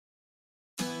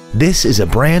This is a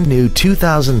brand new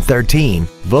 2013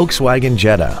 Volkswagen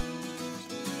Jetta.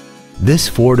 This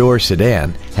four-door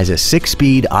sedan has a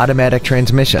 6-speed automatic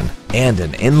transmission and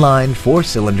an inline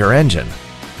 4-cylinder engine.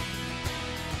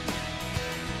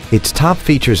 Its top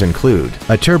features include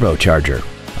a turbocharger,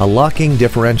 a locking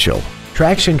differential,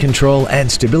 traction control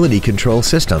and stability control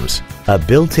systems, a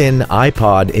built-in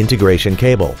iPod integration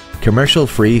cable,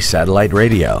 commercial-free satellite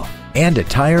radio, and a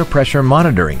tire pressure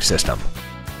monitoring system.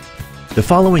 The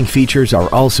following features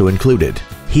are also included: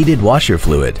 heated washer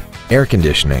fluid, air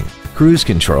conditioning, cruise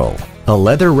control, a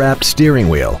leather-wrapped steering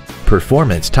wheel,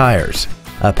 performance tires,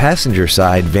 a passenger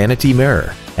side vanity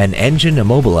mirror, an engine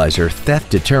immobilizer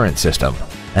theft deterrent system,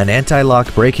 an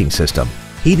anti-lock braking system,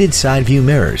 heated side view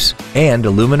mirrors, and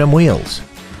aluminum wheels.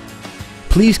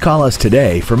 Please call us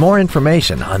today for more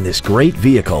information on this great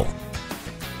vehicle.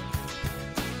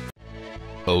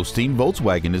 Osteen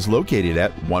Volkswagen is located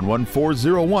at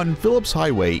 11401 Phillips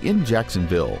Highway in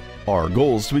Jacksonville. Our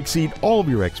goal is to exceed all of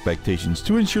your expectations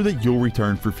to ensure that you'll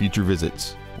return for future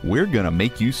visits. We're gonna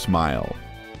make you smile.